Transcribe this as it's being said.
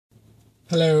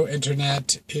Hello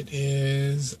Internet, it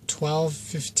is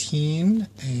 12:15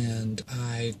 and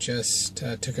I just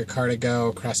took a car to go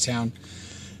across town.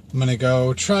 I'm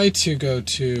gonna try to go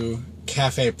to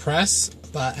Cafe Press,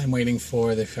 but I'm waiting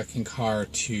for the fucking car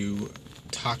to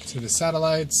talk to the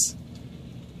satellites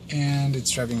and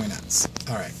it's driving me nuts.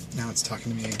 Alright, now it's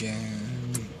talking to me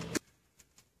again.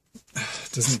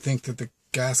 Doesn't think that the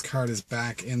gas card is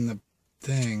back in the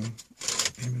thing,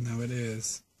 even though it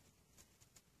is.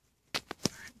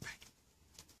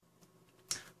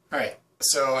 Alright,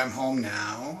 so I'm home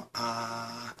now.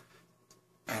 I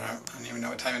don't even know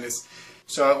what time it is.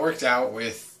 So it worked out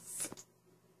with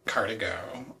car to go.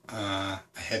 I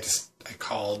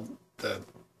called the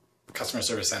customer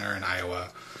service center in Iowa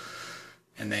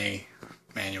and they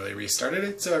manually restarted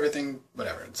it, so everything,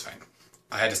 whatever, it's fine.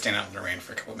 I had to stand out in the rain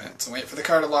for a couple minutes and wait for the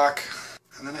car to lock.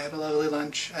 And then I had a lovely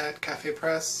lunch at Cafe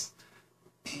Press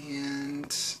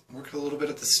and worked a little bit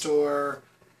at the store.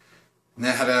 And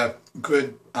then I had a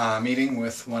good meeting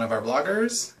with one of our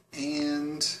bloggers,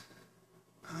 and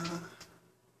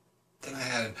then I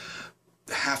had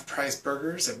half-price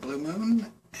burgers at Blue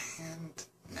Moon, and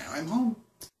now I'm home.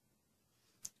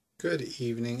 Good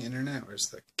evening, Internet. Where's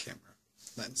the camera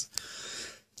lens?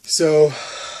 So,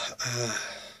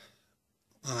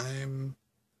 I'm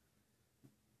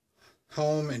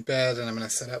home in bed, and I'm going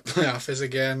to set up my office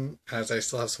again, as I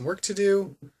still have some work to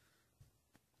do,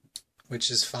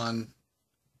 which is fun.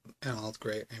 And all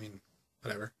great. I mean,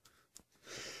 whatever.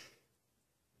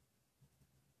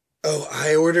 Oh,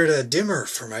 I ordered a dimmer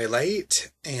for my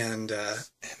light, and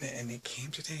it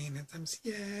came today, and it's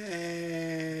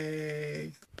yay!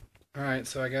 Alright,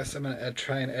 so I guess I'm gonna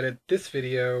try and edit this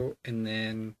video, and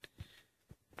then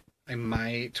I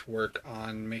might work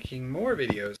on making more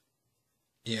videos.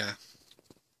 Yeah.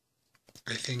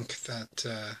 I think that,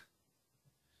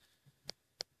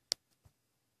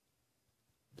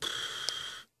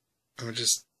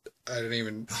 I didn't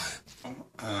even,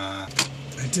 I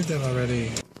did that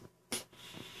already.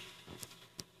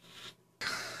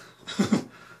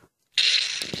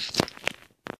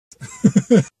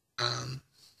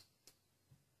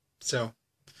 So,